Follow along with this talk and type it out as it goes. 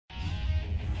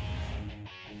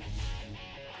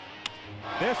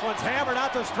This one's hammered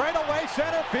out to straightaway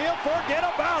center field. Forget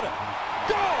about it.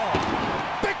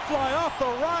 Gone! Big fly off the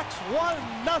rocks.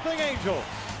 1-0 Angels.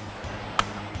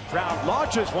 Trout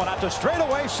launches one out to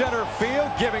straightaway center field,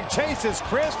 giving chase is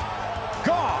crisp.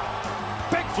 Gone!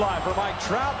 Big fly for Mike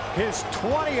Trout. His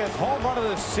 20th home run of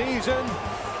the season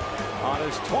on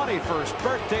his 21st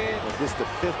birthday. This is the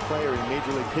 5th player in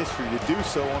Major League history to do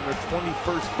so on their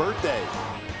 21st birthday.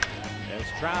 As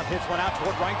Trout hits one out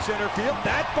toward right center field.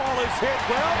 That ball is hit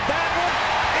well. That one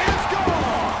is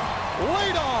gone.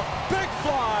 Leadoff big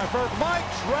fly for Mike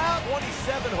Trout.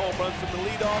 27 home runs from the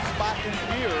leadoff spot in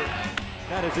here.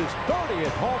 That is his 30th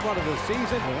home run of the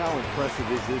season. How impressive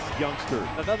is this youngster?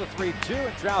 Another 3-2,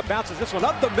 and Trout bounces this one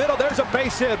up the middle. There's a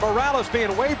base hit. Morales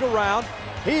being waved around.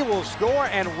 He will score,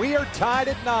 and we are tied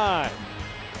at 9.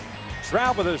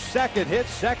 Trout with his second hit,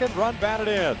 second run batted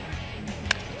in.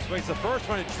 Swings the first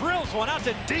one and drills one out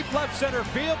to deep left center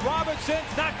field.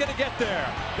 Robinson's not going to get there.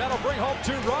 That'll bring home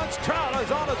 2 runs. Trout is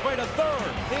on his way to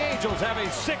third. The Angels have a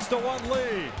 6-1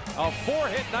 lead. A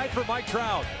 4-hit night for Mike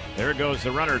Trout. There goes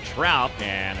the runner Trout,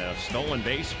 and a stolen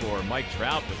base for Mike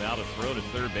Trout without a throw to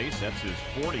third base. That's his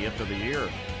 40th of the year.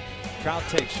 Trout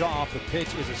takes off. The pitch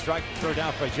is a strike thrown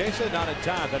down by Jason. Not in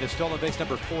time. That is stolen base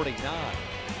number 49.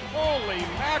 Holy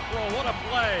mackerel, what a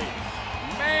play.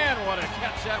 Man, what a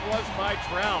catch that was by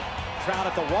Trout. Trout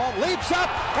at the wall, leaps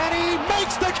up, and he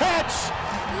makes the catch!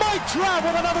 Mike Trout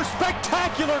with another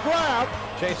spectacular grab.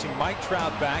 Chasing Mike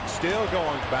Trout back, still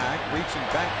going back, reaching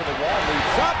back for the wall,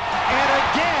 leaps up, and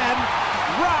again,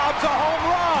 robs a home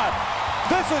run.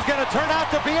 This is going to turn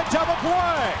out to be a double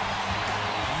play.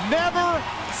 Never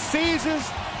ceases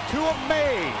to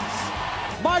amaze.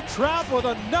 Mike Trout with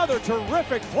another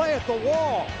terrific play at the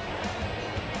wall.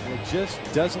 It just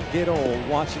doesn't get old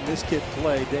watching this kid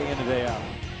play day in and day out.